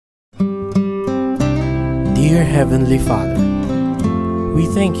Dear Heavenly Father, we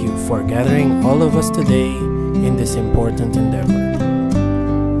thank you for gathering all of us today in this important endeavor.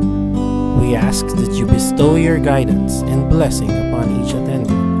 We ask that you bestow your guidance and blessing upon each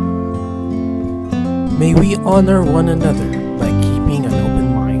attendant. May we honor one another by keeping an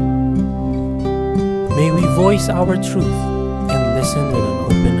open mind. May we voice our truth and listen with an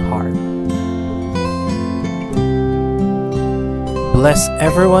open heart. Bless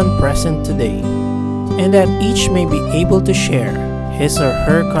everyone present today, and that each may be able to share his or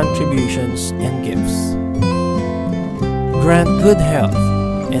her contributions and gifts. Grant good health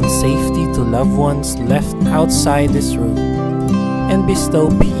and safety to loved ones left outside this room, and bestow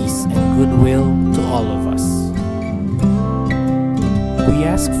peace and goodwill to all of us. We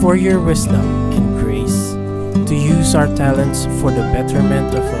ask for your wisdom and grace to use our talents for the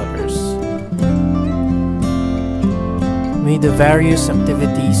betterment of others. May the various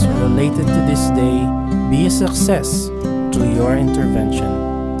activities related to this day be a success through your intervention.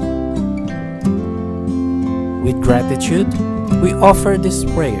 With gratitude, we offer this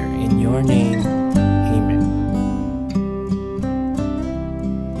prayer in your name.